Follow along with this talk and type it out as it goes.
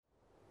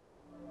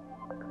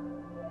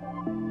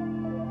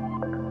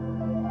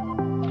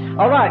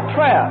All right,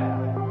 prayer.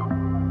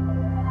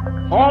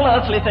 All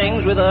earthly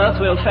things with earth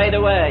will fade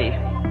away,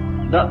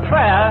 but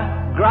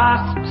prayer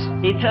grasps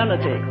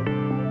eternity.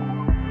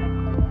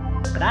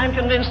 But I'm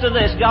convinced of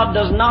this: God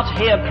does not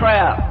hear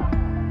prayer.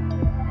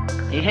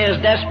 He hears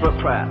desperate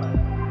prayer.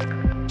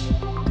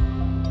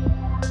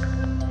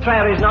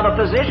 Prayer is not a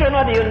position,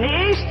 whether you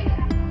knee east.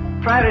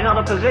 Prayer is not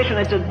a position,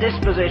 it's a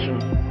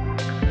disposition.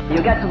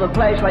 You get to the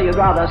place where you'd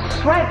rather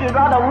sweat, you'd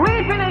rather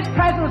weep in His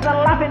presence than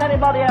laugh in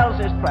anybody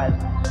else's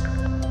presence.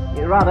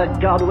 You'd rather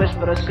God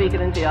whisper a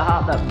secret into your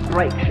heart that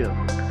breaks you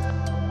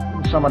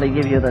than somebody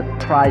give you the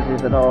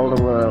prizes that all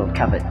the world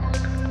covets.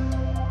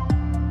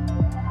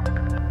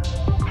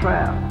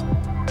 Prayer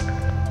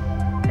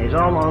is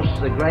almost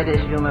the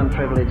greatest human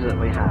privilege that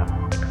we have.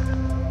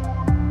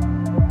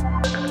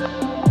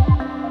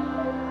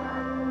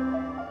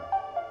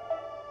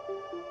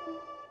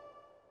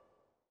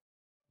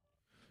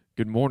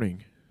 Good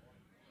morning.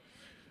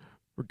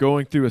 We're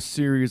going through a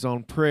series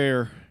on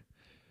prayer,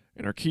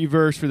 and our key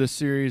verse for this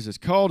series is,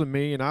 "Call to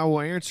me, and I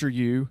will answer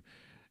you,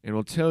 and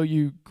will tell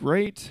you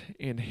great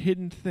and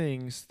hidden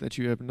things that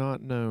you have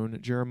not known."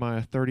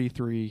 Jeremiah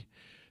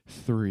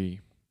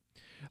 33:3.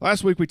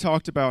 Last week we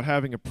talked about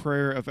having a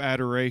prayer of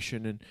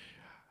adoration and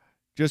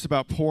just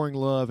about pouring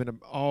love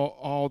and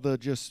all the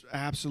just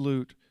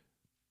absolute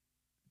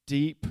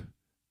deep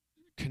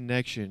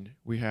connection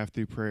we have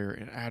through prayer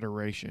and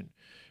adoration.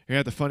 You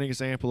have the funny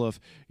example of,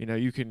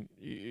 you can,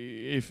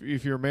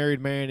 if you're a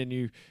married man and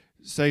you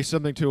say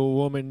something to a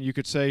woman, you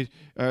could say,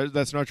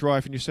 that's not your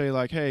wife, and you say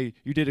like, "Hey,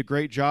 you did a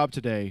great job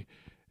today."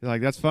 You're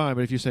like, that's fine.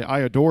 But if you say, "I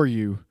adore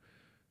you,"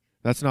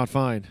 that's not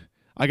fine.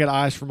 I got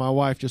eyes from my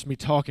wife, just me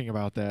talking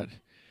about that.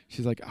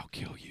 She's like, "I'll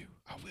kill you.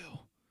 I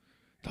will.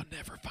 They'll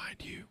never find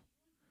you."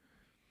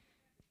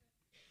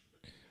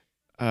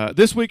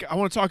 This week, I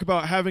want to talk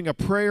about having a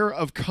prayer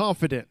of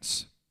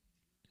confidence.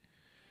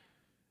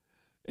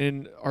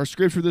 And our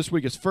scripture this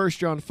week is 1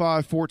 John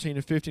 5:14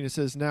 and 15. It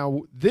says,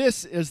 "Now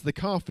this is the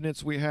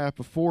confidence we have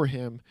before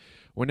Him.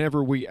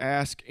 Whenever we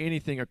ask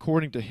anything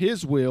according to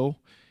His will,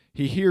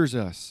 He hears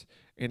us.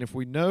 And if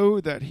we know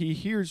that He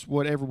hears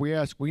whatever we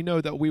ask, we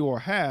know that we will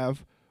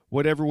have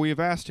whatever we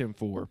have asked Him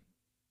for."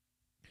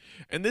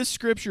 And this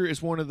scripture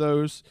is one of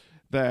those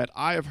that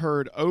I have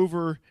heard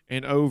over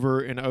and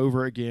over and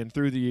over again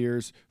through the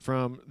years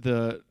from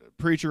the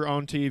preacher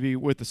on TV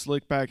with the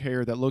slick back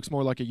hair that looks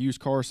more like a used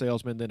car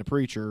salesman than a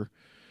preacher,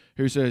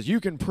 who says,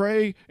 "You can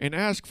pray and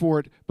ask for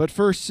it, but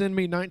first send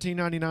me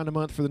 $19.99 a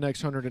month for the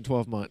next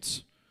 112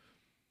 months.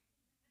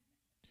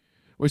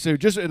 We say,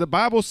 the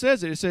Bible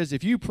says it. It says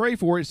if you pray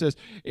for it, it says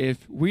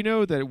if we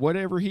know that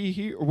whatever He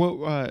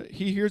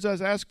hears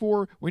us ask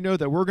for, we know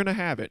that we're going to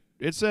have it.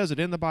 It says it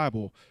in the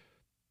Bible.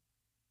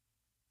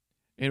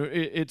 And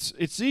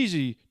it's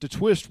easy to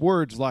twist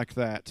words like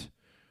that,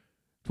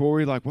 to where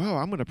we're like, "Well,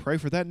 I'm going to pray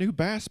for that new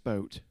bass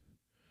boat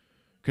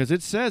because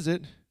it says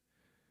it."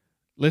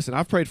 Listen,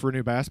 I've prayed for a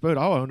new bass boat.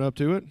 I'll own up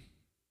to it.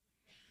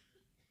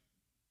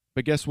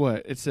 But guess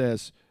what? It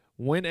says,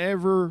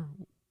 whenever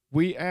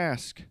we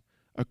ask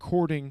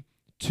according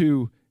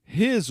to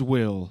His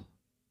will,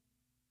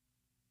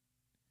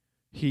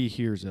 He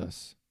hears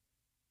us.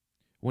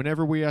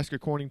 Whenever we ask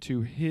according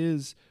to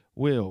His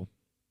will.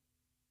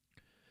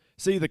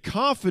 See, the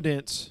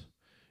confidence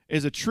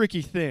is a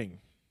tricky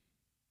thing.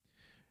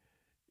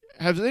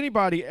 Has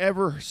anybody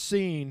ever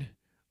seen,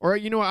 or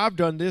I've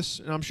done this,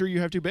 and I'm sure you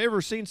have too, but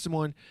ever seen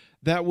someone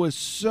that was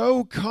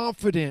so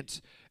confident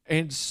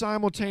and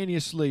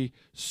simultaneously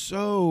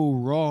so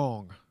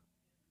wrong?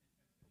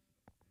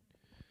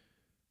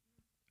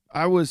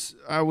 I was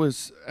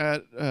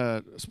at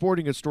a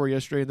sporting goods store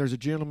yesterday, and there's a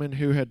gentleman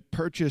who had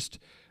purchased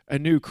a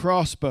new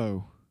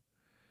crossbow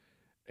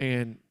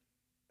and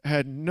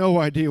had no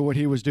idea what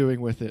he was doing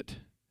with it.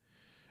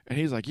 And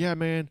he's like, "Yeah,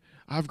 man,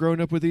 I've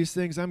grown up with these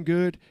things. I'm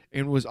good,"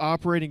 and was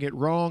operating it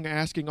wrong,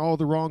 asking all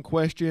the wrong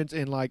questions.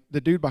 And like the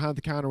dude behind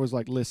the counter was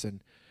like,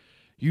 "Listen,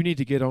 you need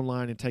to get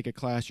online and take a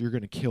class. You're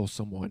going to kill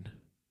someone."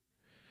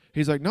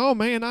 He's like, "No,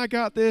 man, I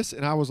got this."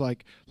 And I was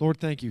like, "Lord,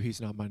 thank you.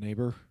 He's not my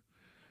neighbor.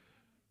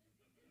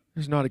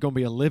 There's not going to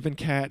be a living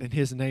cat in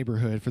his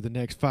neighborhood for the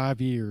next 5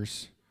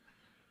 years."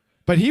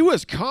 But he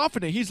was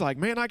confident. He's like,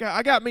 "Man, I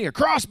got me a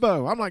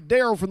crossbow. I'm like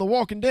Daryl from The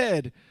Walking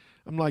Dead."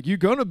 I'm like, "You're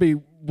going to be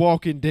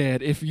walking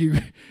dead if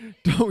you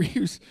don't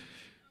use."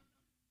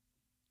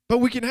 But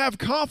we can have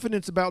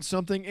confidence about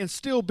something and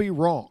still be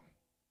wrong.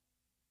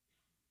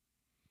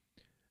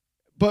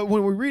 But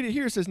when we read it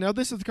here, it says, "Now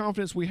this is the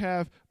confidence we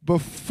have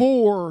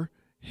before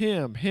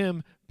Him,"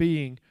 Him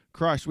being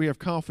Christ. We have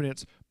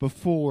confidence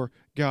before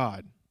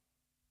God.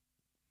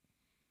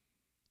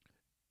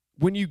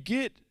 When you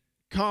get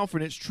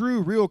confidence,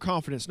 true, real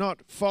confidence,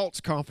 not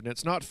false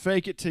confidence, not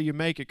fake it till you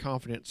make it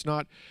confidence,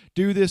 not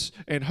do this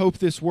and hope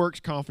this works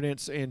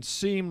confidence and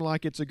seem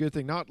like it's a good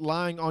thing, not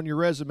lying on your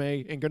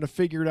resume and going to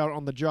figure it out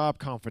on the job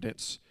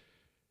confidence.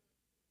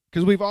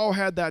 Because we've all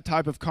had that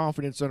type of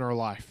confidence in our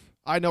life.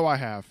 I know I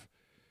have.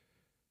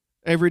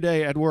 Every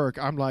day at work,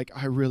 I'm like,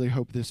 "I really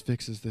hope this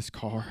fixes this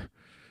car."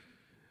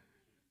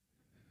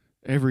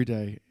 every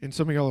day. And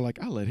some of y'all are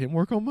like, I let him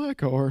work on my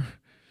car.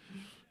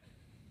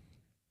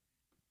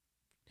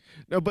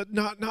 No, but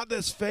not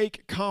this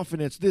fake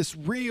confidence, this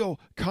real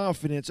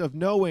confidence of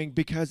knowing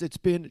because it's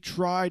been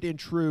tried and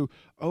true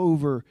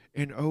over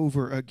and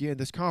over again.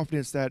 This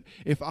confidence that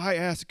if I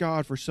ask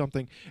God for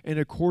something and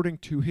according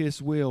to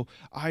his will,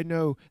 I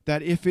know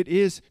that if it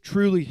is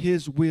truly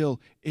his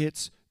will,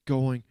 it's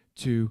going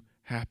to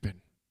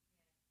happen.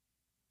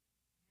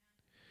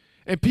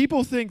 And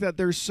people think that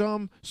there's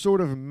some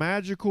sort of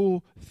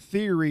magical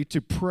theory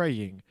to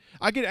praying.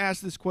 I get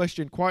asked this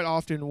question quite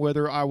often,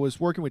 whether I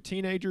was working with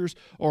teenagers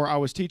or I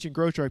was teaching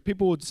Growth Track.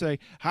 People would say,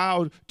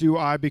 how do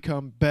I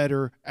become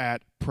better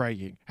at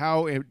praying?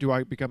 How do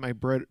I become a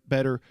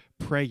better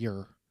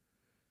prayer?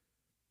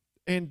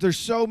 And there's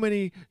so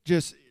many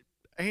just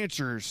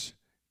answers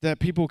that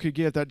people could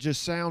give that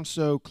just sound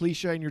so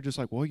cliche, and you're just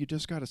like, well, you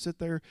just got to sit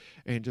there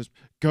and just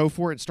go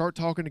for it and start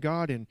talking to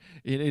God, and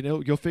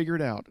you'll figure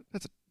it out.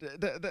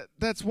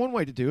 That's one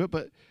way to do it,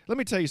 but let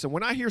me tell you something.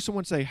 When I hear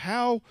someone say,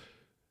 how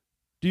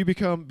do you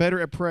become better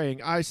at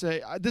praying? I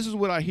say, this is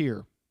what I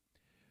hear.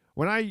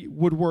 When I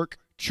would work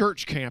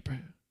church camp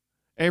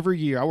every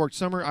year, I worked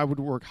summer, I would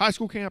work high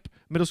school camp,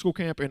 middle school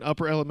camp, and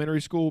upper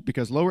elementary school,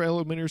 because lower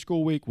elementary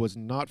school week was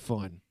not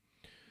fun.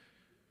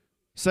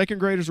 Second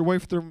graders are away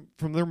from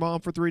their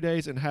mom for 3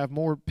 days and have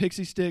more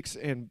pixie sticks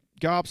and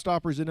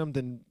gobstoppers in them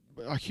than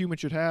a human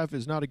should have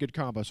is not a good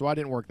combo. So I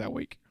didn't work that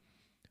week.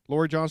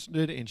 Lori Johnson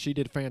did, and she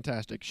did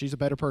fantastic. She's a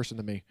better person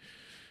than me.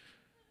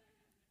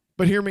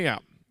 But hear me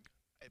out.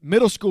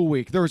 Middle school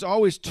week, there was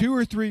always 2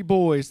 or 3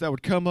 boys that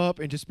would come up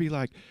and just be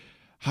like,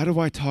 how do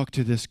I talk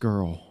to this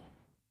girl?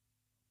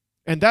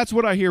 And that's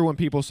what I hear when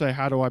people say,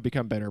 how do I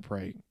become better at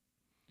praying?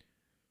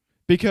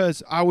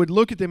 Because I would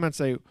look at them and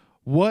say,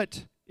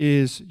 what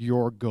is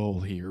your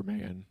goal here,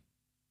 man?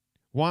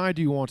 Why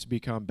do you want to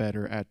become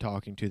better at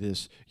talking to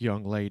this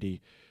young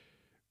lady?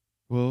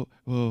 Well,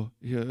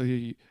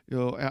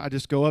 I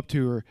just go up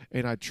to her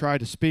and I try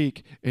to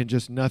speak and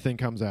just nothing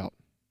comes out.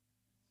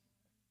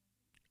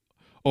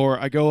 Or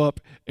I go up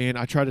and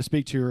I try to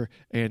speak to her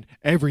and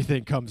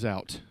everything comes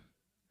out.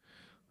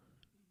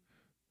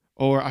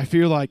 Or I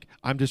feel like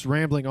I'm just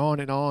rambling on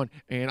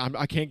and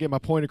I can't get my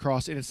point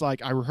across. And it's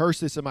like I rehearse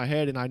this in my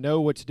head and I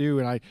know what to do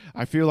and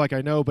I feel like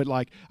I know, but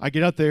like I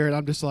get up there and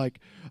I'm just like,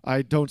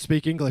 I don't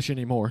speak English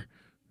anymore.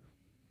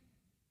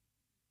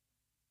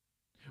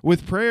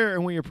 With prayer, and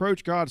when we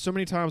approach God, so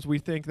many times we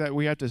think that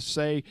we have to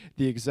say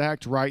the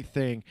exact right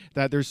thing,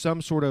 that there's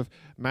some sort of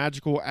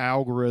magical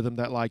algorithm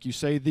that like you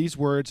say these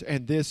words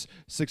and this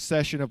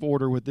succession of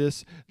order with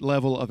this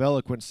level of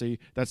eloquency,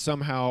 that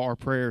somehow our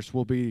prayers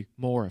will be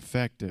more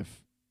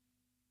effective.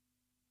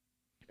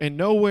 And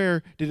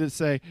nowhere did it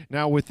say,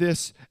 now with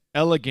this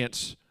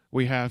elegance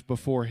we have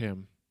before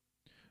him,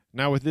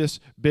 now with this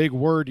big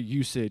word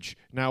usage,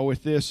 now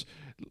with this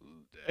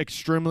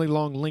extremely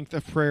long length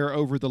of prayer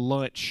over the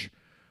lunch.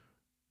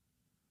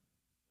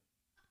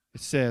 It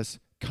says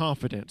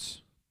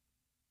confidence.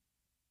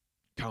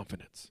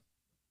 Confidence.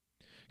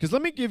 Because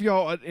let me give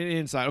y'all an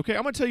insight. Okay,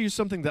 I'm going to tell you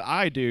something that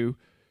I do,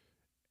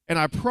 and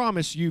I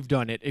promise you've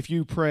done it. If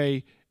you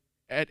prayed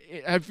at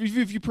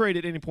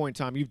any point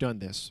in time, you've done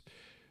this.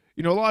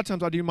 You know, a lot of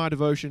times I do my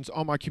devotions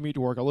on my commute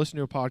to work. I listen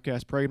to a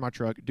podcast, pray in my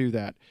truck, do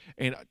that.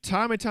 And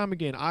time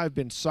again, I've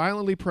been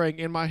silently praying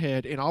in my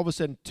head, and all of a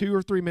sudden, 2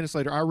 or 3 minutes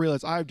later, I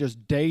realize I've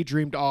just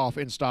daydreamed off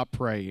and stopped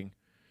praying.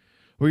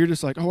 Where you're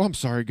just like, oh, I'm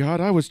sorry, God,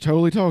 I was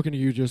totally talking to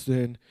you just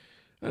then.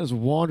 I just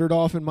wandered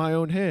off in my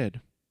own head.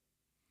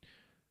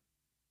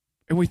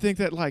 And we think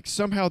that like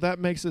somehow that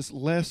makes us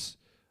less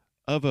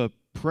of a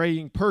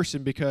praying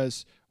person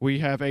because we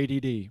have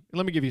ADD. And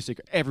let me give you a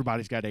secret.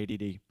 Everybody's got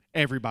ADD.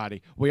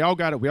 Everybody. We all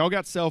got it. We all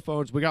got cell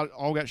phones. We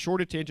all got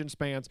short attention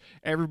spans.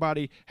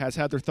 Everybody has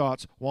had their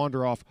thoughts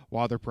wander off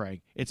while they're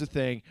praying. It's a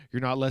thing.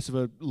 You're not less of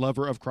a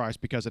lover of Christ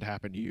because it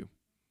happened to you.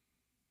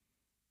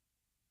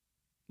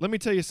 Let me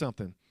tell you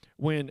something.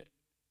 When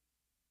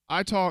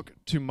I talk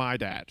to my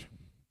dad,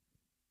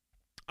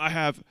 I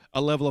have a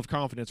level of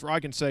confidence where I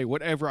can say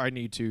whatever I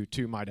need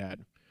to my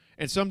dad.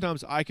 And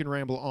sometimes I can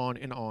ramble on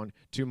and on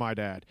to my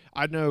dad.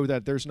 I know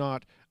that there's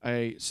not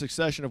a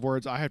succession of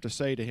words I have to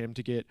say to him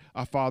to get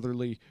a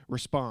fatherly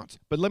response.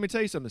 But let me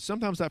tell you something.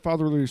 Sometimes that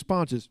fatherly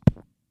response is,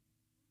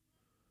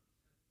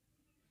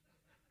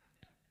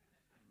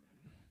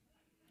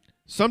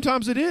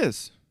 sometimes it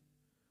is.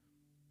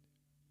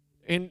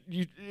 And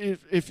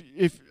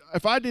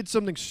if I did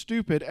something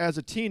stupid as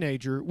a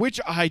teenager, which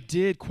I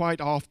did quite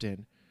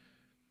often,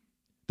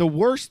 the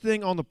worst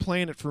thing on the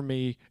planet for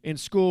me in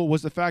school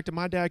was the fact that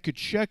my dad could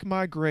check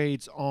my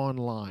grades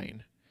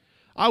online.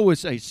 I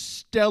was a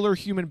stellar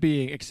human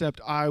being,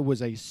 except I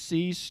was a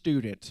C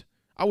student.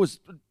 I was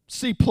a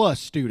C plus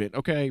student,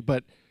 okay,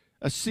 but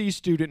a C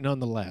student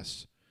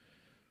nonetheless.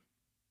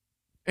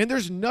 And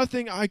there's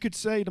nothing I could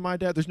say to my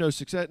dad. There's no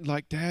success.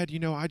 Like, Dad,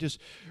 I just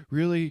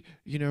really,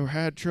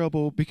 had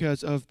trouble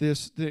because of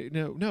this.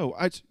 No,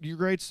 your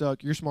grades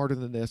suck. You're smarter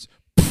than this.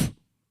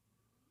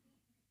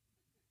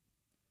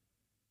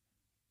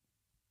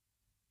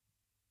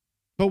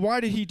 But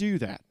why did he do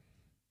that?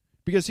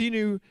 Because he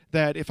knew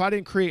that if I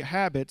didn't create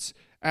habits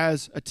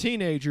as a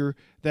teenager,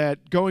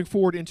 that going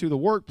forward into the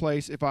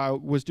workplace, if I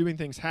was doing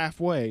things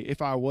halfway,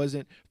 if I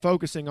wasn't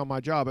focusing on my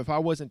job, if I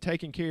wasn't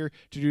taking care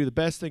to do the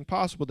best thing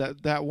possible,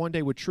 that one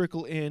day would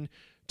trickle in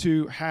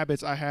to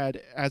habits I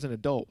had as an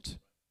adult.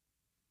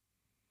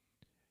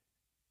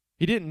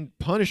 He didn't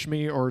punish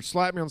me or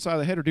slap me on the side of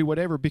the head or do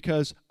whatever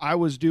because I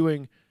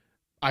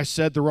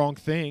said the wrong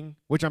thing,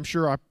 which I'm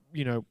sure I,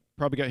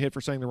 probably got hit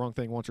for saying the wrong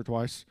thing once or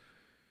twice.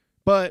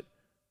 But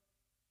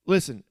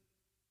listen,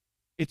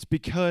 it's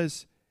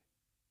because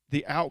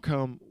the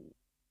outcome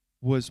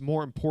was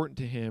more important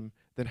to him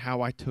than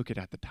how I took it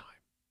at the time.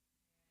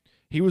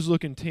 He was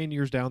looking 10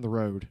 years down the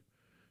road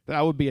that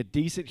I would be a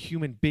decent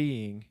human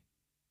being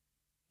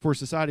for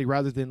society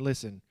rather than,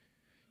 listen,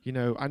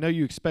 I know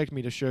you expect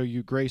me to show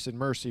you grace and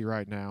mercy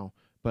right now,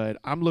 but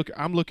I'm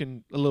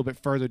looking a little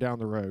bit further down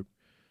the road.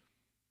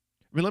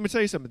 I mean, let me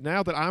tell you something.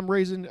 Now that I'm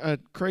raising a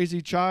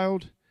crazy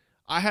child,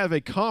 I have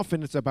a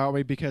confidence about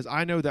me because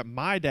I know that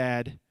my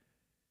dad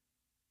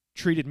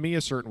treated me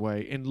a certain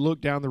way and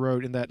looked down the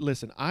road and that,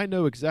 listen, I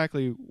know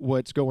exactly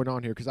what's going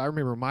on here because I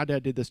remember my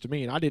dad did this to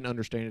me and I didn't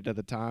understand it at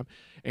the time.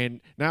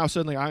 And now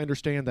suddenly I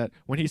understand that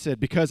when he said,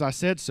 because I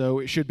said so,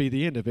 it should be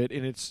the end of it.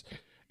 And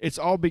it's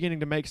all beginning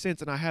to make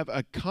sense. And I have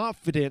a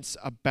confidence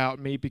about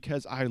me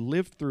because I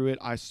lived through it.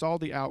 I saw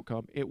the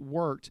outcome. It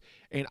worked.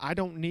 And I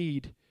don't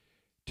need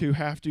to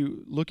have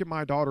to look at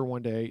my daughter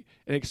one day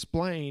and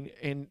explain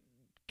and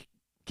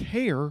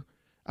care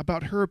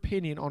about her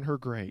opinion on her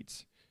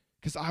grades.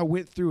 Because I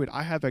went through it.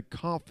 I have a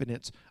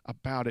confidence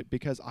about it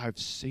because I've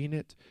seen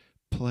it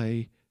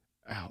play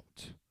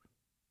out.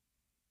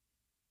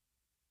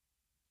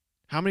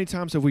 How many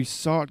times have we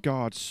sought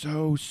God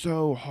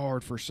so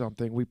hard for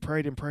something? We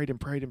prayed and prayed and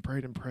prayed and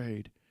prayed and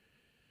prayed.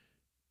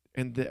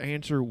 And the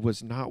answer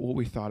was not what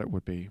we thought it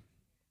would be.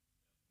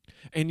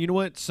 And you know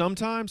what?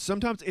 Sometimes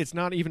it's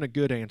not even a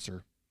good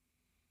answer.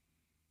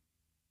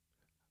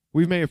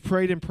 We may have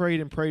prayed and prayed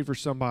and prayed for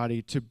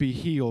somebody to be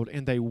healed,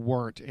 and they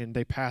weren't, and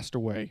they passed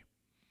away.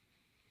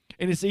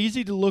 And it's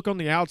easy to look on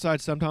the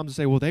outside sometimes and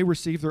say, well, they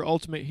received their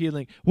ultimate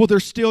healing. Well, they're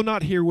still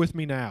not here with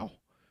me now.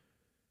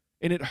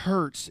 And it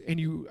hurts, and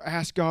you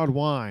ask God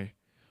why.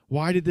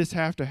 Why did this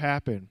have to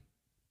happen?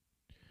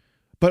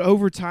 But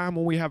over time,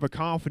 when we have a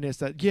confidence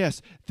that,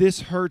 yes,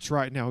 this hurts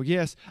right now.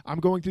 Yes, I'm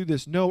going through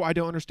this. No, I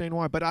don't understand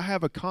why. But I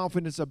have a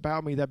confidence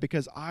about me that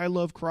because I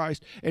love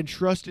Christ and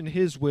trust in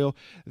His will,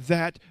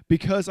 that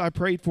because I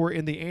prayed for it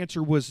and the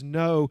answer was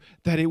no,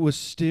 that it was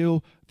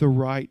still the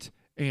right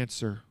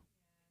answer.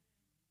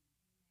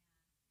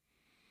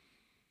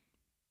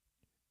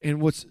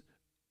 And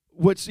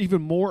what's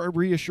even more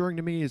reassuring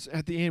to me is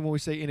at the end when we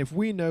say, and if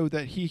we know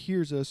that He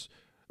hears us,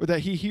 or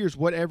that He hears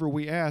whatever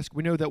we ask,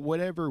 we know that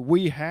whatever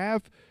we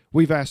have,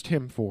 we've asked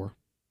Him for.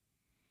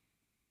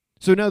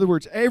 So in other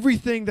words,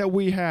 everything that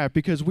we have,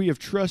 because we have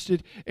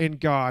trusted in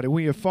God and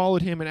we have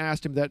followed Him and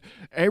asked Him, that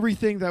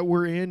everything that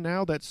we're in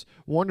now that's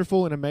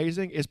wonderful and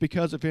amazing is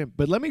because of Him.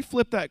 But let me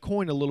flip that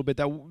coin a little bit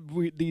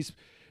that these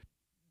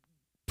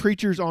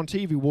preachers on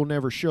TV will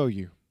never show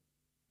you.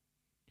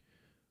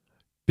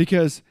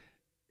 Because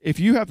if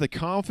you have the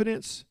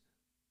confidence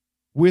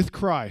with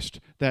Christ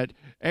that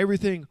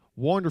everything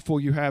wonderful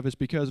you have is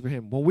because of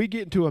Him, when we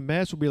get into a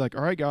mess, we'll be like,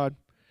 all right, God,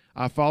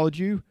 I followed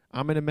you.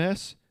 I'm in a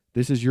mess.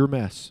 This is your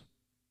mess.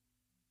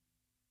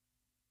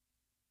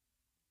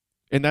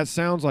 And that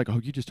sounds like,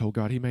 oh, you just told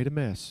God He made a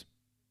mess.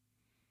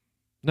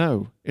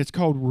 No, it's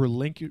called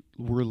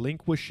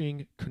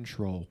relinquishing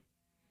control.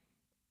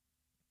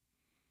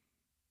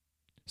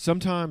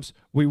 Sometimes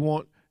we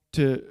want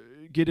to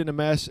get in a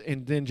mess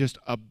and then just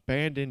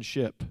abandon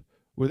ship.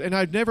 And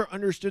I've never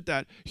understood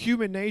that.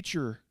 Human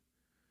nature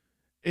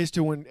is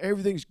to, when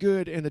everything's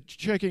good and the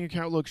checking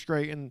account looks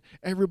great and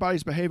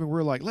everybody's behaving,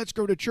 we're like, let's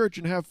go to church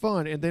and have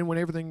fun. And then when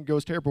everything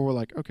goes terrible, we're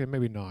like, okay,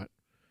 maybe not.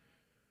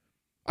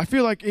 I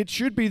feel like it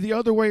should be the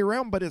other way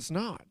around, but it's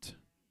not.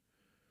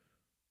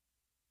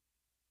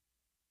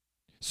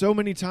 So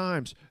many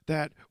times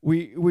that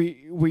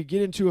we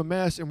get into a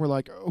mess and we're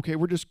like, okay,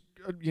 we're just,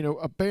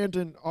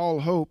 abandon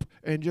all hope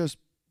and just,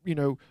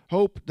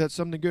 hope that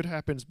something good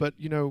happens. But,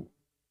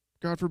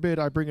 God forbid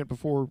I bring it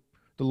before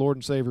the Lord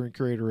and Savior and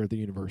Creator of the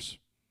universe.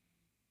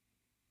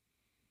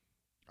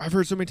 I've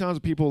heard so many times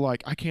of people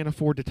like, I can't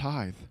afford to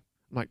tithe.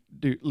 I'm like,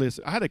 dude,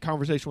 listen, I had a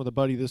conversation with a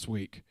buddy this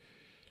week.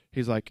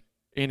 He's like,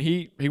 and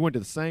he went to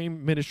the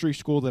same ministry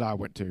school that I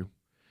went to.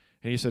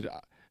 And he said,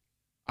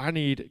 I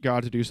need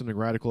God to do something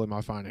radical in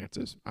my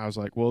finances. I was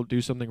like, well, do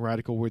something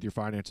radical with your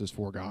finances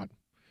for God.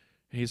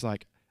 And he's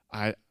like,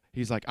 I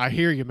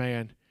hear you,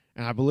 man.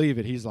 And I believe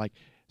it. He's like,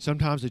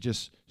 sometimes it's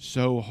just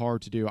so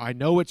hard to do. I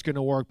know it's going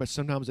to work, but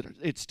sometimes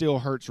it still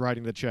hurts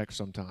writing the check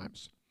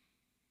sometimes.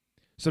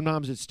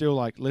 Sometimes it's still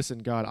like, listen,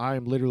 God, I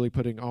am literally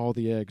putting all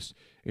the eggs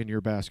in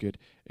your basket,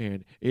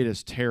 and it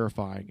is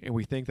terrifying. And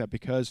we think that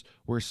because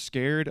we're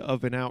scared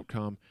of an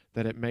outcome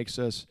that it makes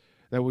us,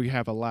 that we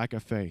have a lack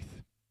of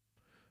faith.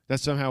 That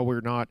somehow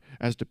we're not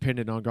as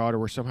dependent on God, or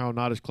we're somehow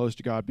not as close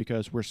to God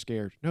because we're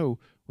scared. No,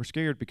 we're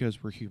scared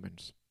because we're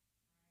humans.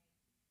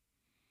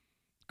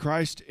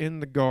 Christ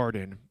in the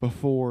garden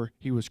before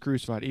he was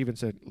crucified even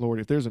said, Lord,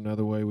 if there's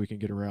another way we can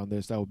get around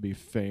this, that would be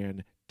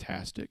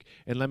fantastic.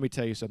 And let me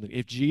tell you something.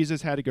 If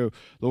Jesus had to go,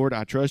 Lord,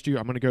 I trust you,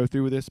 I'm going to go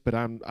through with this, but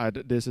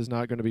this is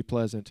not going to be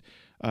pleasant.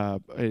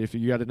 If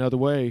you got another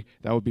way,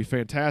 that would be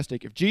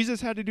fantastic. If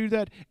Jesus had to do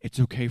that, it's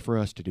okay for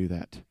us to do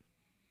that.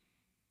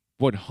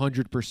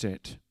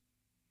 100%.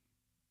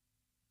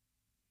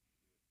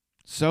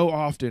 So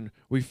often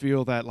we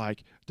feel that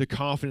like the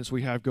confidence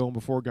we have going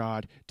before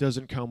God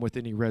doesn't come with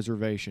any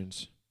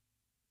reservations.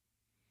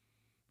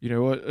 You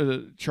know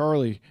what,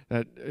 Charlie,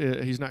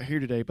 he's not here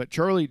today, but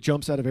Charlie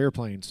jumps out of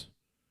airplanes.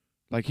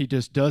 Like he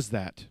just does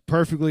that.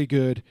 Perfectly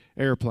good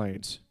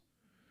airplanes.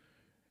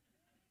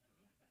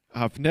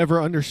 I've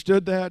never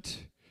understood that.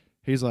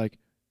 He's like,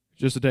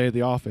 just a day at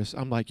the office.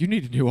 I'm like, you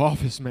need a new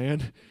office,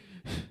 man.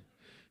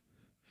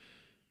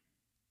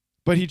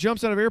 But he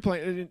jumps out of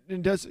airplane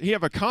and he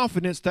have a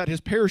confidence that his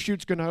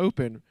parachute's going to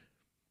open.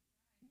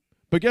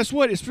 But guess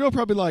what? It's still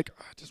probably like,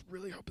 I just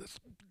really hope this.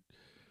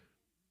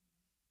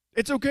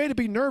 It's okay to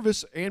be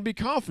nervous and be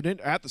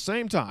confident at the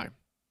same time.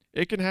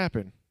 It can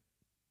happen.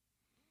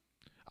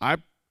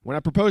 When I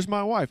proposed to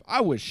my wife,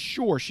 I was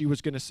sure she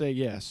was going to say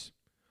yes.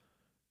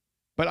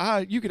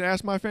 But you can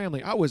ask my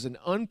family. I was an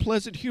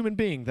unpleasant human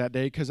being that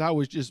day because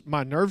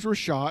my nerves were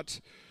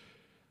shot.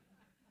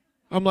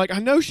 I'm like, I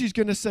know she's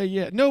going to say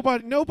yes.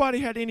 Nobody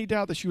had any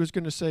doubt that she was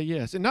going to say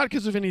yes. And not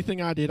because of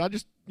anything I did. I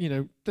just,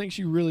 think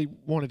she really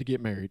wanted to get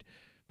married.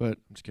 But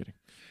I'm just kidding.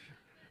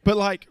 But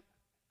like,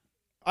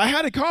 I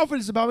had a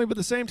confidence about me, but at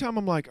the same time,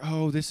 I'm like,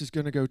 oh, this is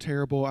going to go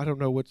terrible. I don't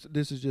know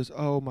this is just,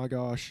 oh my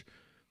gosh.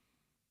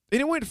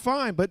 And it went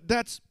fine, but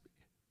that's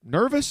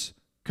nervous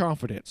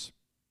confidence.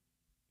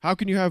 How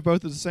can you have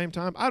both at the same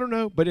time? I don't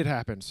know, but it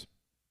happens.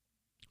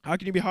 How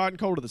can you be hot and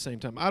cold at the same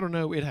time? I don't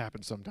know. It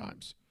happens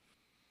sometimes.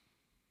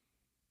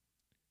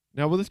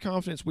 Now, with this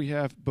confidence we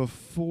have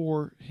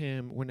before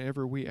him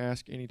whenever we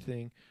ask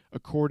anything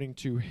according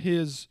to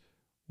his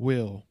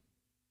will,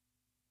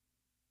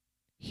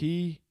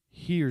 he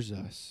hears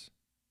us.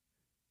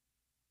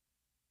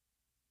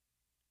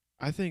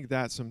 I think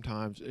that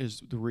sometimes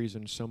is the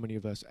reason so many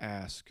of us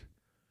ask,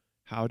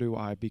 how do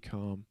I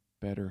become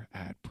better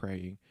at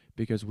praying?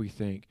 Because we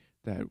think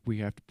that we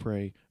have to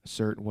pray a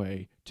certain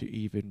way to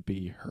even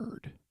be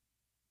heard.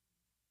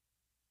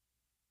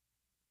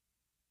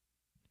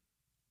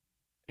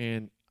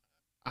 And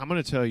I'm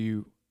going to tell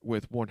you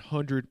with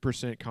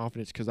 100%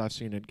 confidence, because I've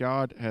seen it,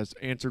 God has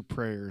answered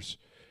prayers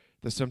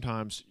that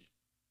sometimes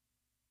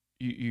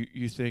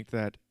you think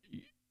that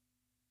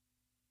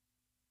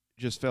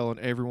just fell on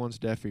everyone's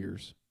deaf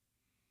ears.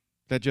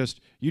 That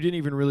you didn't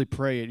even really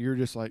pray it. You're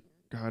just like,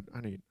 God, I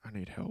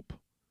need help.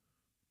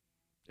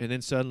 And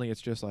then suddenly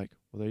it's just like,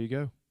 well, there you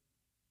go.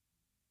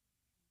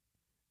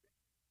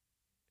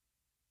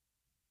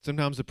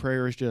 Sometimes the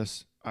prayer is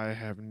just, I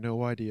have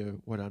no idea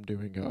what I'm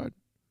doing, God.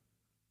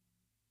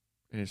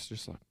 And it's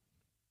just like,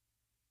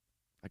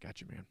 I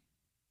got you, man.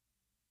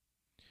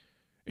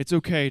 It's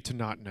okay to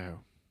not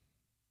know.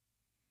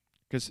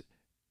 Because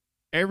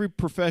every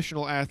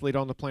professional athlete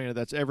on the planet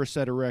that's ever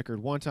set a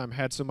record one time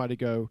had somebody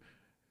go,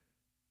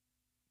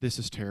 this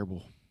is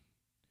terrible.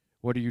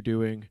 What are you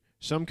doing?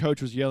 Some coach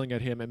was yelling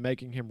at him and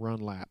making him run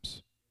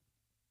laps.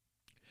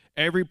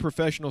 Every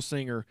professional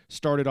singer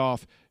started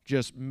off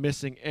just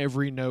missing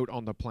every note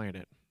on the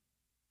planet.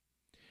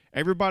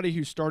 Everybody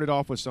who started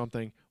off with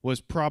something was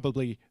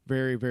probably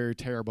very, very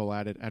terrible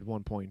at it at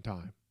one point in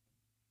time.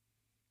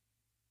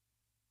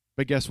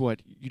 But guess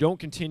what? You don't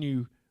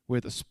continue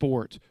with a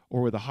sport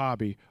or with a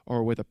hobby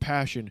or with a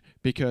passion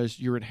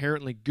because you're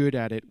inherently good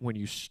at it when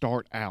you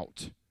start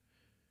out.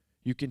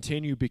 You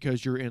continue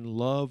because you're in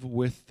love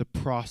with the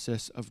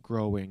process of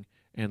growing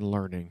and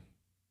learning.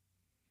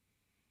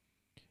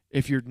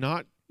 If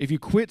you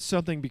quit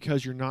something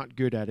because you're not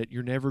good at it,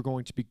 you're never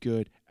going to be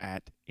good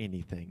at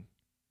anything.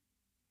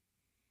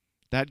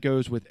 That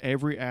goes with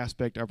every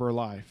aspect of our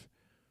life.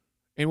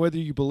 And whether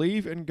you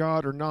believe in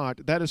God or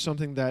not, that is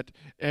something that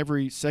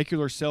every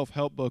secular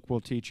self-help book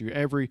will teach you.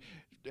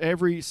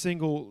 Every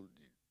single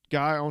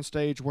guy on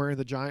stage wearing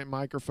the giant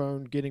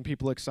microphone, getting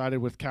people excited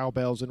with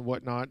cowbells and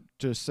whatnot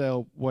to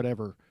sell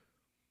whatever.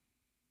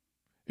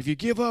 If you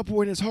give up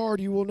when it's hard,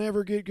 you will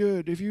never get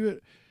good.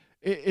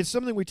 It's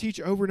something we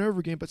teach over and over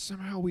again, but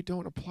somehow we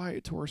don't apply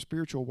it to our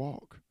spiritual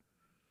walk.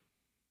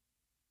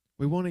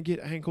 We want to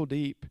get ankle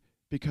deep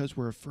because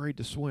we're afraid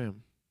to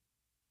swim.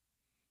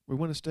 We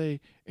want to stay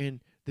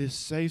in this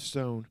safe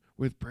zone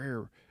with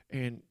prayer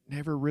and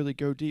never really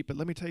go deep. But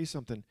let me tell you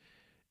something.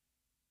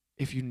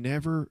 If you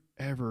never,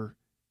 ever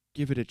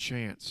give it a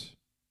chance,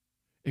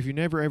 if you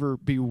never, ever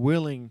be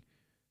willing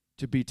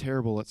to be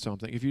terrible at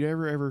something, if you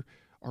never, ever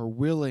are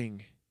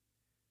willing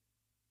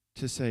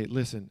to say,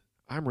 listen,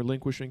 I'm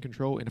relinquishing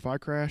control, and if I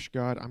crash,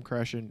 God, I'm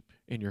crashing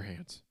in your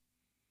hands.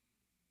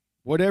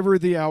 Whatever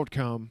the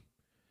outcome,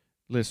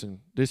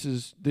 listen, this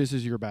is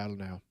your battle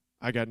now.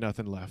 I got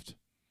nothing left.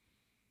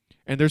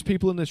 And there's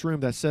people in this room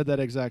that said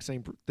that exact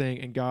same thing,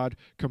 and God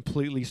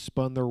completely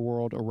spun their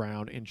world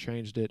around and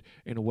changed it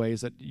in ways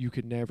that you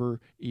could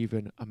never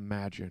even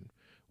imagine.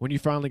 When you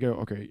finally go,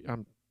 okay,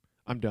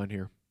 I'm done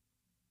here.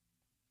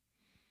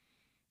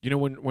 You know,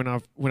 when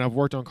I've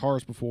worked on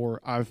cars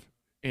before,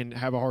 and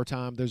have a hard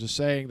time, there's a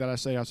saying that I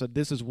said,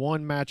 this is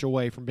one match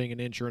away from being an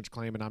insurance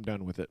claim and I'm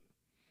done with it.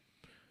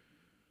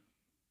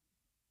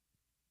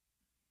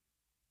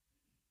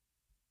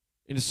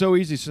 And it's so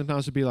easy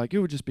sometimes to be like, it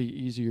would just be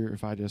easier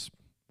if I just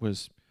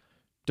was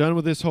done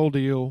with this whole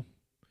deal.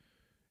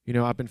 You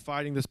know, I've been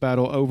fighting this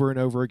battle over and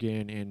over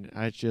again, and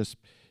I just,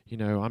 you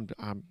know,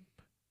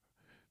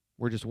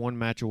 we're just one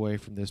match away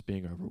from this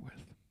being over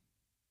with.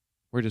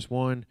 We're just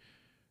one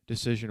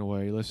decision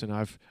away. Listen,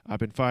 I've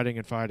been fighting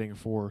and fighting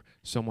for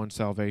someone's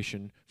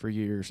salvation for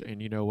years,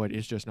 and you know what?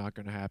 It's just not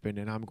going to happen,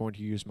 and I'm going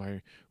to use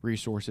my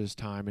resources,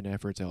 time, and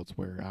efforts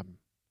elsewhere.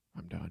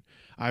 I'm done.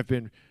 I've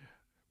been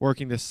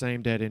working this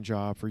same dead-end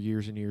job for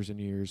years and years and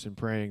years, and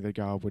praying that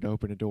God would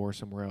open a door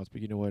somewhere else.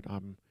 But you know what?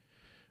 I'm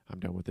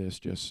done with this.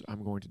 Just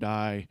I'm going to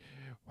die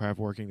or have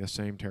working the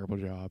same terrible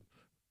job.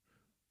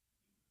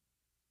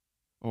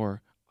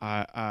 Or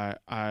my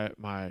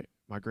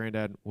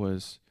granddad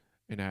was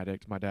an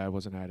addict. My dad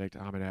was an addict.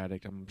 I'm an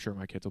addict. I'm sure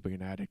my kids will be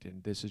an addict.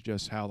 And this is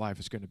just how life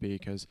is going to be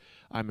because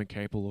I'm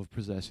incapable of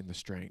possessing the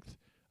strength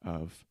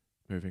of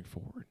moving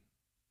forward.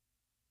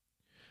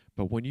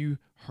 But when you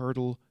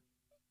hurdle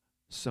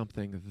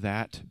something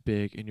that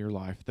big in your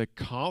life, the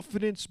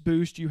confidence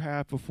boost you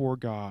have before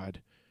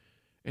God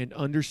and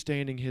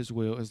understanding His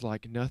will is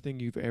like nothing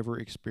you've ever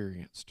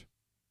experienced.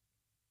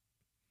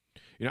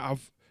 You know,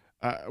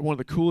 one of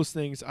the coolest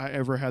things I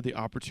ever had the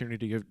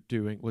opportunity of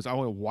doing was I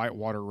went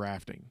whitewater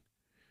rafting.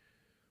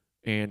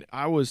 And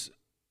I was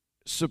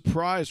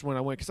surprised when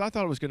I went because I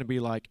thought it was going to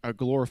be like a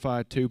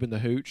glorified tube in the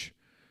hooch.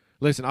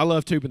 Listen, I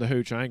love tube in the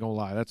hooch. I ain't going to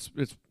lie.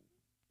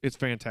 It's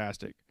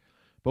fantastic.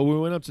 But we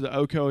went up to the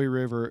Ocoee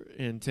River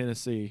in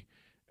Tennessee,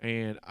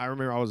 and I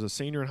remember I was a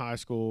senior in high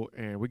school,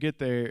 and we get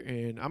there,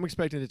 and I'm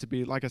expecting it to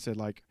be, like I said,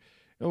 like,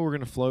 oh, we're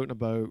going to float in a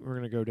boat. We're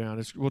going to go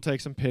down. We'll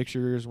take some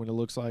pictures when it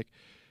looks like.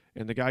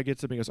 And the guy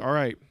gets up and goes, all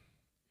right,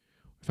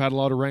 we've had a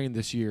lot of rain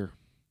this year.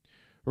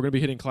 We're going to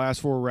be hitting Class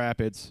 4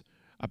 rapids.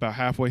 About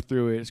halfway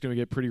through it, it's going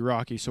to get pretty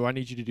rocky, so I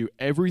need you to do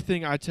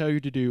everything I tell you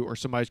to do or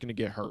somebody's going to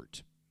get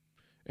hurt.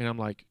 And I'm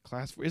like,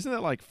 Class 4? Isn't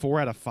that like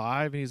 4 out of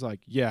 5? And he's like,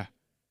 yeah.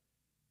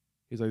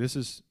 He's like, this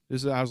is.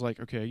 I was like,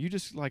 okay, you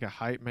just like a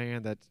hype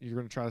man that you're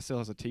going to try to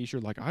sell as a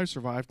T-shirt. Like, I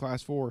survived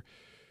Class 4.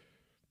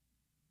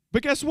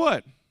 But guess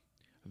what?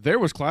 There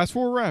was Class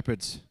 4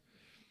 rapids.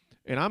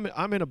 And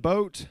I'm in a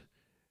boat,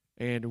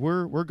 and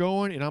we're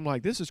going, and I'm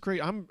like, this is crazy.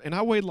 And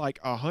I weighed like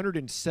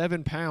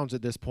 107 pounds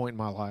at this point in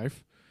my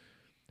life.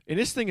 And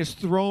this thing is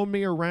throwing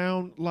me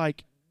around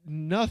like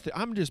nothing.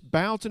 I'm just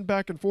bouncing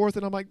back and forth,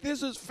 and I'm like,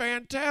 this is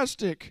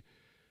fantastic.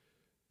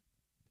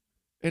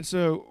 And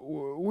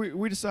so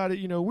we decided,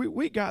 you know,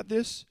 we got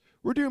this.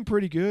 We're doing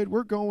pretty good.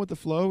 We're going with the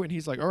flow. And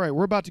he's like, all right,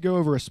 we're about to go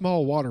over a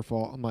small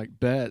waterfall. I'm like,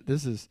 bet.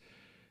 This is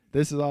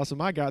awesome.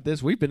 I got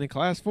this. We've been in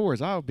Class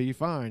 4s. I'll be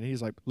fine. And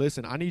he's like,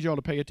 listen, I need y'all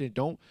to pay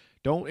attention.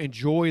 Don't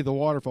enjoy the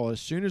waterfall. As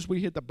soon as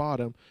we hit the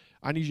bottom,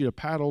 I need you to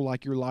paddle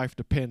like your life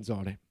depends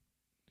on it.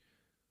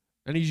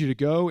 I need you to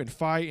go and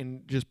fight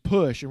and just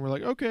push. And we're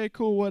like, okay,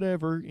 cool,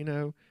 whatever. You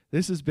know,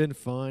 this has been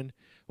fun.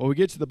 Well, we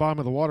get to the bottom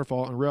of the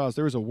waterfall and realize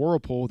there was a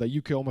whirlpool that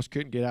you almost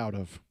couldn't get out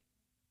of.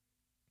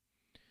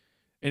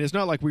 And it's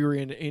not like we were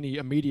in any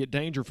immediate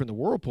danger from the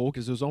whirlpool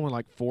because it was only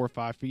like 4 or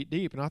 5 feet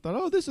deep. And I thought,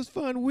 oh, this is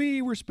fun.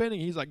 We were spinning.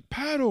 He's like,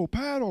 paddle,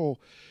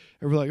 paddle.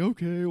 And we're like,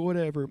 okay,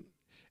 whatever.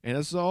 And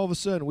it's all of a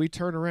sudden we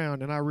turn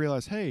around and I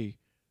realize, hey,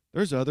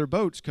 there's other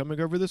boats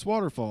coming over this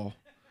waterfall.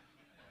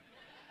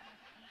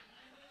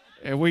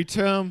 And we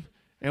come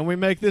and we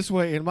make this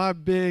way. And my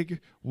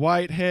big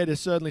white head is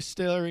suddenly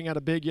staring at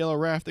a big yellow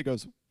raft that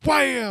goes,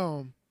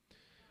 wham!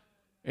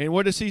 And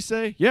what does he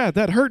say? Yeah,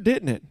 that hurt,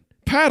 didn't it?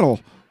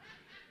 Paddle.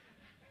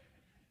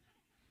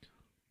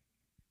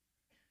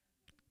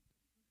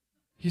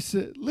 He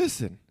said,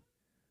 listen,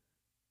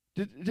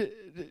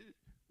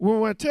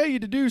 when I tell you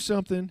to do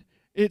something,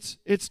 it's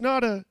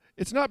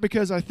not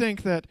because I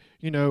think that,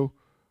 you know,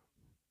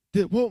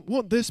 that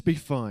won't this be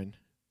fun?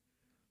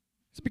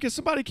 It's because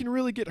somebody can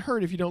really get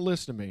hurt if you don't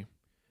listen to me.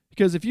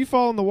 Because if you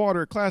fall in the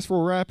water at Class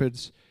 4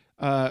 rapids,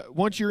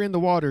 once you're in the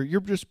water, you're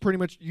just pretty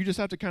much, you just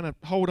have to kind of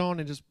hold on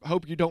and just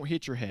hope you don't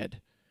hit your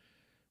head,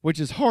 which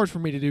is hard for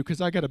me to do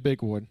because I got a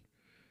big one.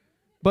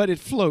 But it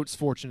floats,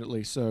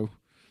 fortunately, so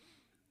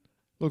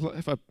look like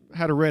if I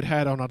had a red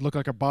hat on, I'd look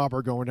like a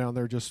bobber going down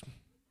there just.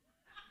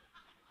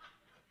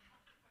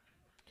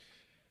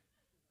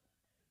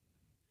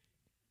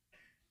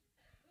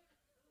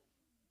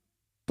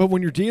 But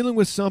when you're dealing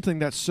with something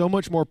that's so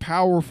much more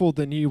powerful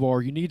than you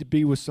are, you need to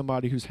be with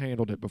somebody who's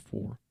handled it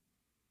before.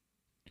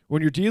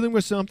 When you're dealing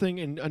with something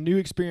and a new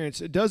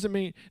experience, it doesn't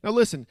mean, now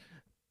listen,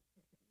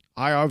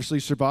 I obviously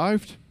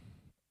survived.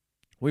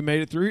 We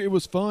made it through. It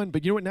was fun.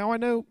 But you know what? Now I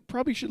know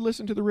probably should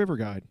listen to the river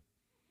guide.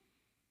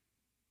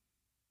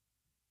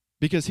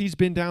 Because he's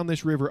been down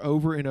this river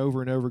over and over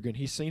and over again.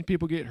 He's seen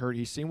people get hurt.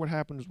 He's seen what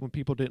happens when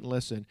people didn't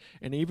listen.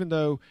 And even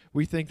though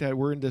we think that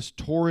we're in this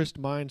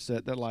tourist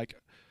mindset that like,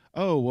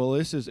 oh, well,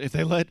 if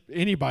they let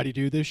anybody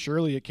do this,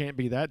 surely it can't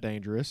be that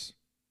dangerous.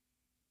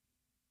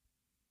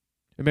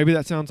 And maybe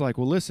that sounds like,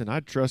 well, listen, I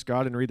trust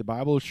God and read the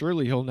Bible.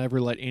 Surely he'll never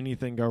let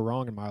anything go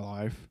wrong in my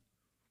life.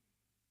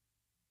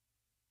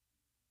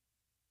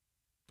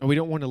 Or we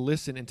don't want to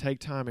listen and take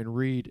time and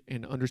read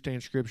and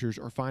understand scriptures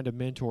or find a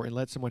mentor and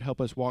let someone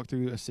help us walk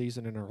through a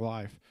season in our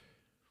life.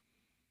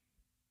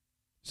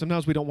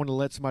 Sometimes we don't want to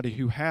let somebody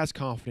who has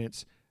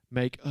confidence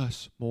make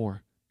us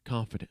more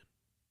confident.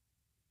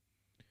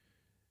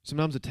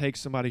 Sometimes it takes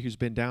somebody who's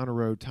been down a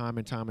road time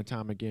and time and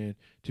time again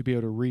to be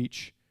able to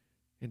reach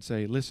and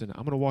say, listen,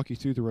 I'm going to walk you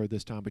through the road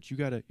this time, but you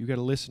gotta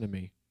listen to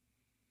me.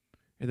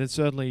 And then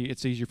suddenly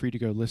it's easier for you to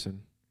go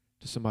listen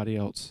to somebody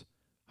else.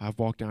 I've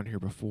walked down here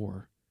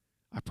before.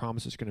 I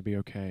promise it's going to be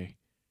okay.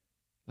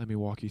 Let me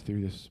walk you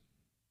through this.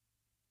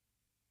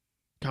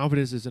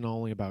 Confidence isn't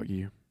only about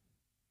you.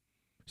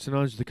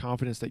 Sometimes the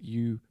confidence that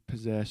you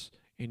possess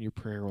in your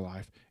prayer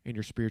life, in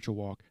your spiritual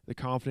walk, the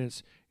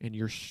confidence in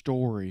your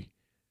story.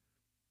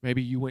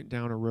 Maybe you went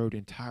down a road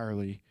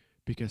entirely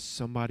because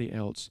somebody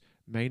else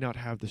may not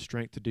have the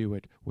strength to do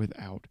it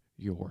without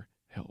your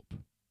help.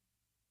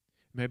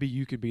 Maybe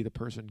you could be the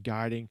person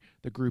guiding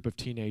the group of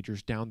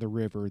teenagers down the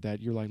river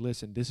that you're like,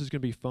 listen, this is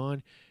going to be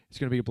fun. It's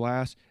going to be a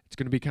blast. It's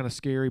going to be kind of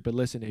scary, but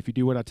listen, if you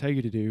do what I tell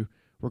you to do,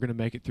 we're going to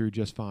make it through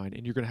just fine.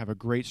 And you're going to have a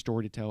great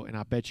story to tell, and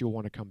I bet you'll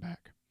want to come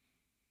back.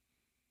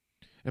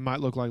 It might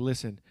look like,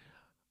 listen,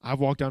 I've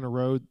walked down a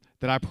road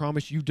that I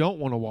promise you don't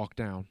want to walk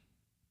down.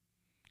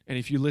 And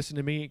if you listen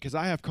to me, because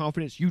I have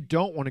confidence you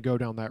don't want to go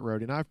down that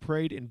road. And I've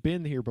prayed and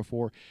been here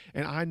before.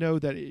 And I know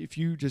that if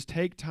you just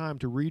take time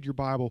to read your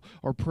Bible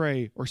or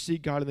pray or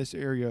seek God in this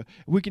area,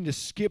 we can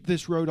just skip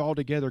this road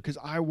altogether because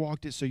I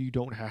walked it so you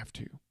don't have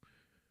to.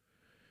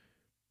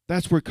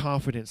 That's where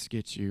confidence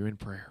gets you in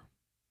prayer.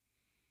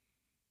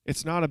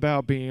 It's not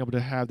about being able to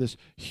have this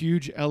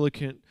huge,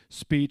 eloquent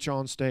speech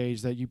on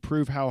stage that you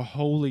prove how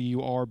holy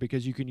you are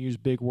because you can use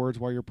big words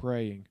while you're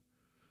praying.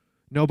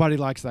 Nobody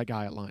likes that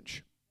guy at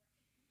lunch.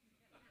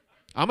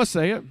 I'm going to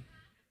say it.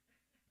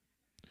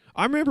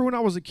 I remember when I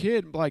was a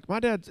kid, like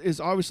my dad is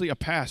obviously a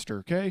pastor,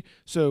 okay?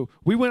 So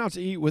we went out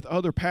to eat with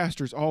other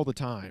pastors all the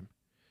time.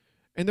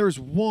 And there was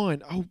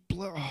one,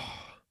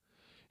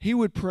 he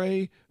would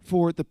pray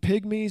for the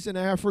pygmies in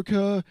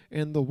Africa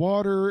and the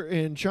water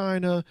in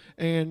China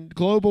and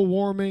global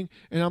warming.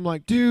 And I'm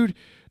like, dude,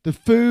 the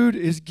food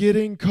is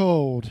getting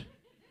cold.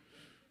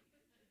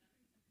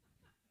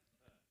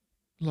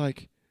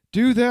 Like,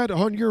 do that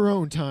on your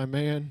own time,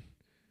 man.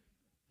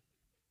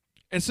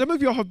 And some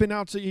of y'all have been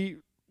out to eat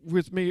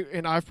with me,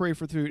 and I've prayed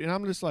for food, and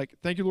I'm just like,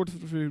 thank you, Lord, for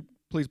the food.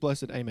 Please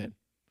bless it. Amen.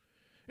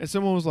 And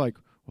someone was like,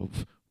 well,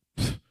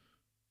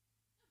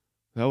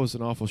 that was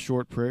an awful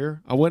short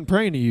prayer. I wasn't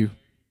praying to you.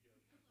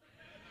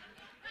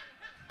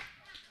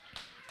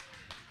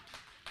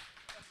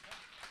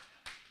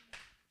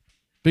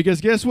 Because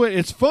guess what?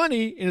 It's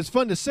funny, and it's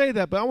fun to say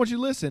that, but I want you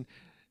to listen.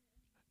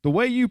 The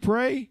way you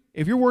pray,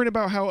 if you're worried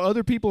about how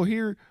other people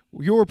hear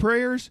your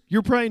prayers,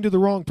 you're praying to the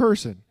wrong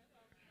person.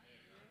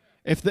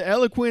 If the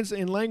eloquence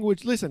in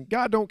language, listen,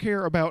 God don't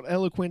care about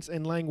eloquence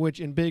and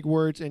language and big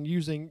words and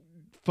using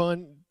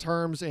fun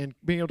terms and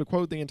being able to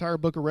quote the entire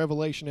book of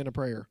Revelation in a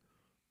prayer.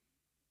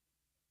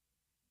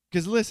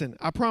 Because listen,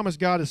 I promise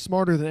God is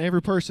smarter than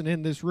every person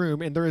in this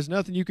room, and there is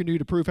nothing you can do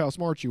to prove how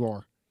smart you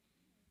are.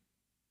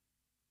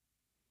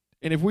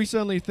 And if we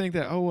suddenly think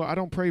that, oh, I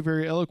don't pray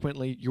very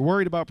eloquently, you're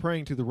worried about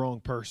praying to the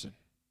wrong person.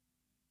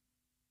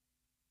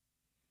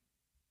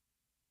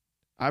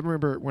 I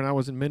remember when I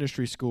was in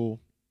ministry school,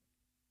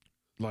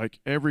 like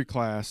every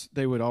class,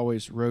 they would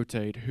always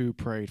rotate who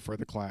prayed for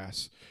the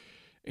class.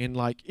 And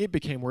like it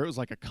became where it was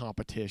like a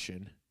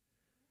competition.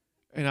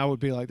 And I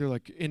would be like, they're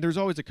like, and there's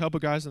always a couple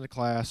guys in the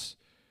class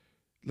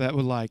that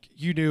would like,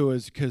 you knew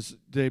is because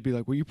they'd be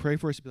like, will you pray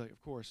for us? I'd be like,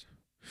 of course.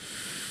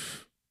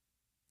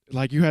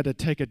 Like you had to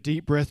take a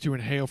deep breath to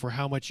inhale for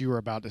how much you were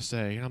about to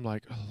say. And I'm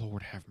like, oh,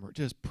 Lord, have mercy.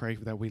 Just pray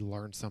that we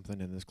learn something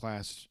in this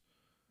class.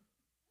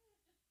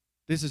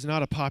 This is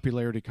not a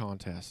popularity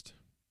contest.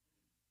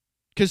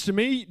 Because to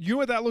me, you know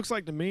what that looks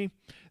like to me?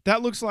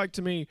 That looks like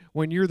to me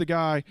when you're the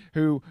guy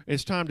who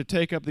it's time to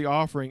take up the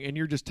offering and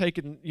you're just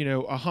taking,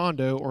 a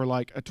Hondo or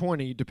like a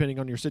 20, depending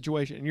on your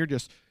situation, and you're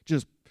just,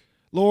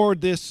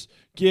 Lord, this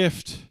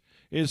gift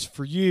is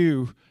for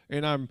you,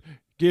 and I'm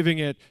giving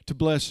it to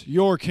bless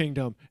your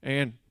kingdom.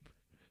 And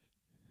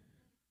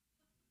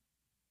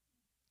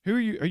who are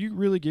you? Are you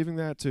really giving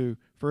that to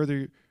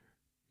further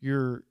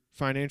your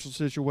financial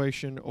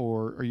situation,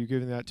 or are you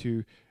giving that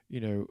to,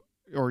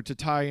 or to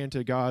tie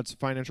into God's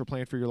financial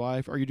plan for your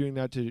life? Are you doing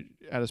that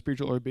out of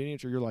spiritual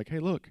obedience, or you're like, hey,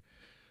 look,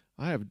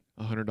 I have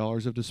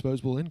 $100 of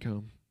disposable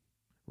income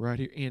right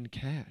here in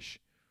cash.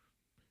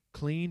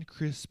 Clean,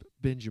 crisp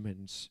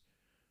Benjamins.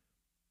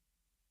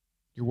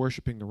 You're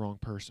worshiping the wrong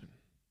person.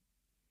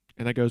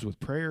 And that goes with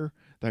prayer,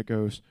 that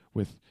goes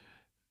with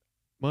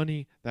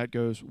money, that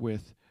goes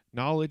with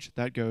knowledge,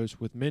 that goes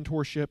with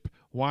mentorship.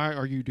 Why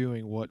are you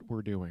doing what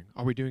we're doing?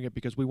 Are we doing it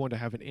because we want to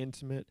have an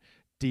intimate,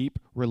 deep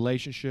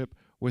relationship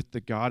with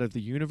the God of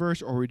the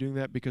universe, or are we doing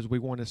that because we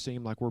want to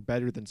seem like we're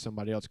better than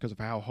somebody else because of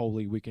how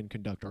holy we can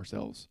conduct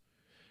ourselves?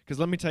 Because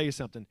let me tell you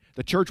something.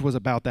 The church was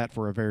about that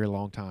for a very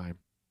long time.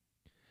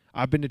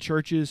 I've been to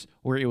churches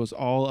where it was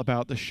all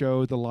about the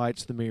show, the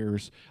lights, the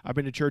mirrors. I've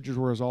been to churches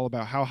where it was all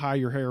about how high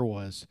your hair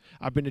was.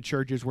 I've been to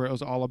churches where it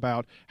was all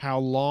about how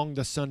long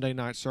the Sunday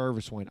night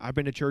service went. I've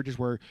been to churches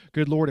where,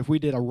 good Lord, if we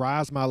did a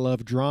Rise My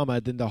Love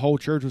drama, then the whole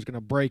church was going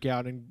to break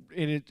out, and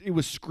it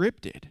was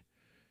scripted.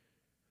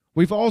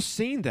 We've all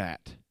seen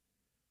that.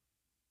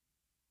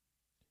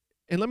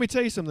 And let me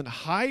tell you something.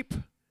 Hype.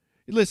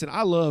 Listen,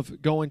 I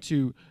love going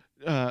to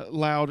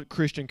loud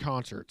Christian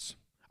concerts.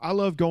 I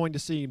love going to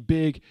see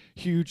big,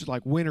 huge,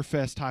 like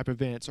Winterfest type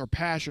events or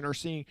Passion, or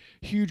seeing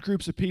huge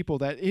groups of people.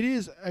 That it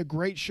is a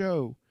great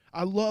show.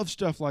 I love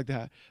stuff like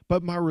that.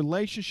 But my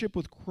relationship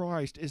with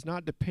Christ is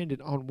not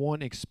dependent on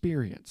one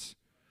experience.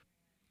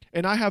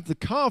 And I have the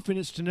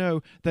confidence to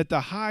know that the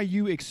high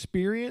you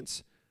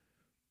experience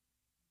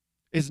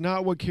is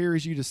not what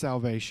carries you to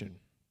salvation.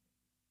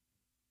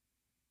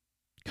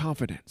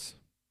 Confidence.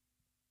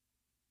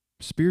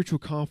 Spiritual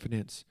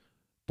confidence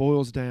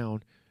boils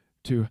down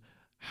to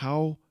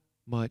how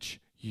much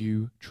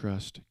you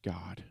trust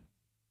God.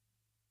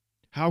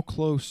 How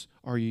close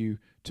are you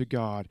to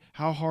God?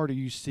 How hard are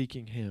you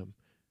seeking Him?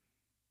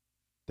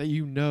 That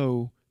you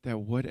know that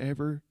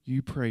whatever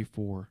you pray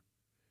for,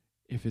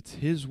 if it's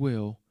His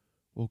will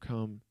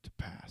come to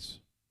pass.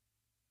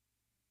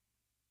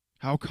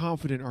 How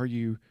confident are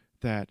you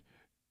that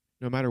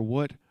no matter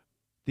what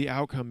the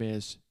outcome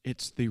is,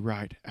 it's the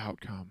right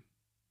outcome?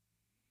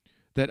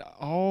 That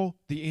all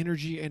the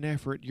energy and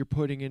effort you're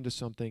putting into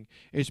something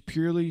is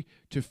purely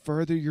to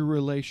further your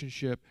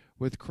relationship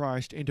with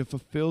Christ and to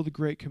fulfill the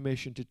Great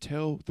Commission to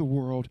tell the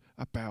world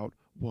about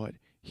what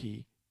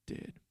He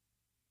did.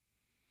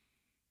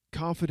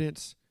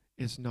 Confidence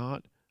is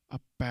not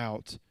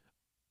about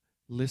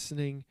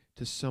listening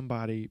to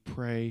somebody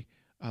pray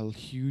a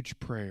huge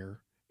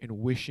prayer and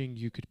wishing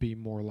you could be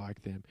more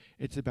like them.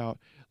 It's about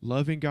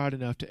loving God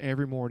enough to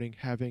every morning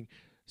having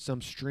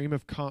some stream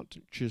of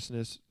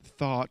consciousness,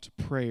 thought,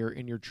 prayer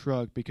in your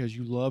truck because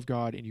you love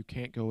God and you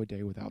can't go a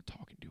day without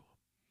talking to Him.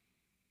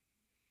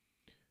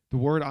 The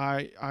word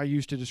I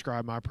used to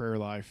describe my prayer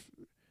life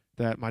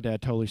that my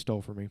dad totally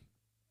stole from me,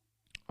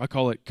 I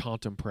call it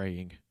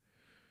contemplating.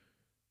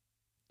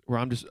 Where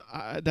I'm just,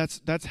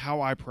 that's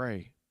how I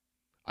pray.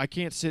 I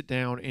can't sit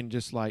down and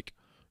just like,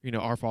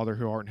 Our Father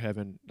who art in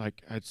heaven,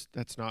 like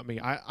that's not me.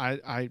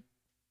 I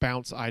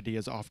bounce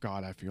ideas off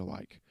God, I feel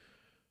like.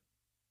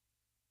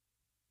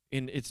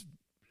 And it's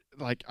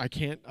like I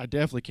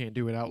definitely can't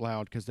do it out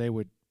loud because they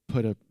would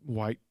put a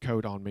white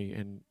coat on me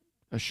and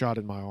a shot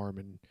in my arm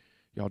and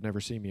y'all never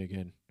see me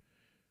again.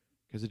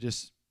 Because it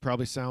just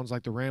probably sounds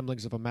like the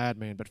ramblings of a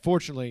madman. But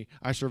fortunately,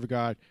 I serve a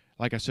God,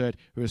 like I said,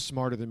 who is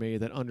smarter than me,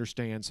 that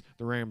understands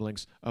the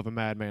ramblings of a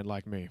madman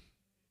like me.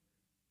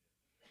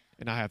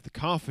 And I have the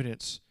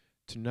confidence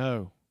to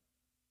know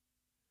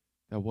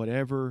that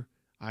whatever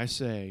I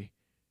say,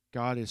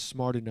 God is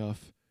smart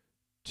enough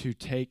to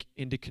take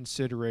into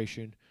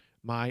consideration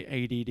my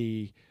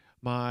ADD,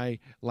 my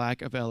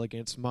lack of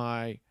elegance,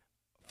 my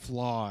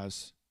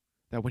flaws.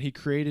 That when He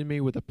created me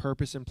with a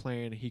purpose and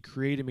plan, He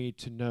created me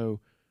to know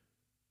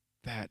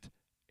that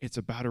it's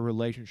about a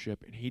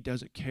relationship, and He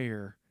doesn't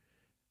care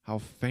how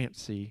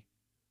fancy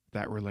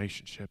that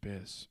relationship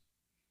is.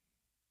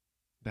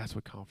 That's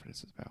what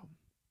confidence is about.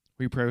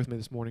 Will you pray with me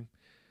this morning?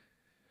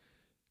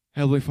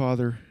 Heavenly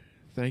Father,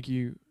 thank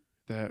you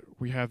that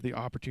we have the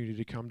opportunity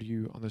to come to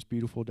you on this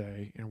beautiful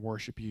day and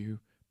worship you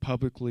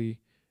publicly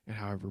and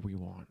however we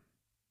want.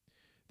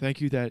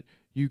 Thank you that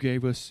you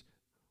gave us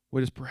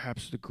what is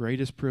perhaps the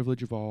greatest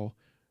privilege of all,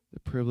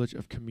 the privilege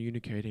of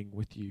communicating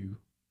with you.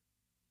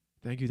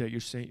 Thank you that you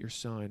sent your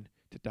Son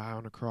to die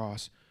on a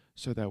cross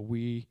so that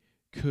we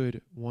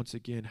could once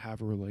again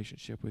have a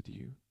relationship with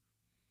you.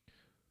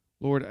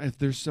 Lord, if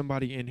there's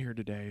somebody in here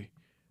today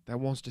that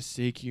wants to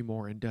seek you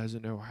more and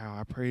doesn't know how,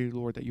 I pray,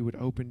 Lord, that you would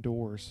open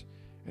doors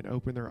and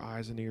open their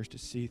eyes and ears to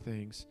see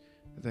things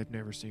that they've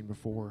never seen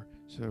before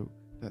so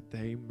that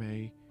they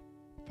may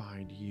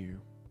find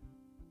you.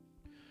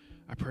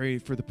 I pray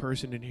for the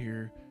person in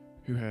here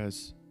who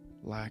has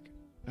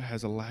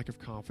a lack of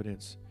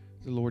confidence.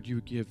 The Lord, you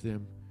would give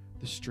them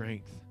the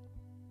strength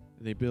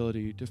and the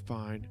ability to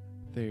find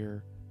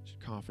their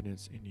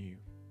confidence in you.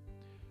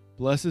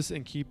 Bless us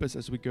and keep us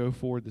as we go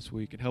forward this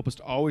week, and help us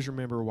to always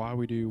remember why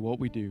we do what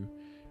we do.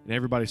 And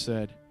everybody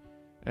said,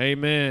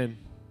 Amen.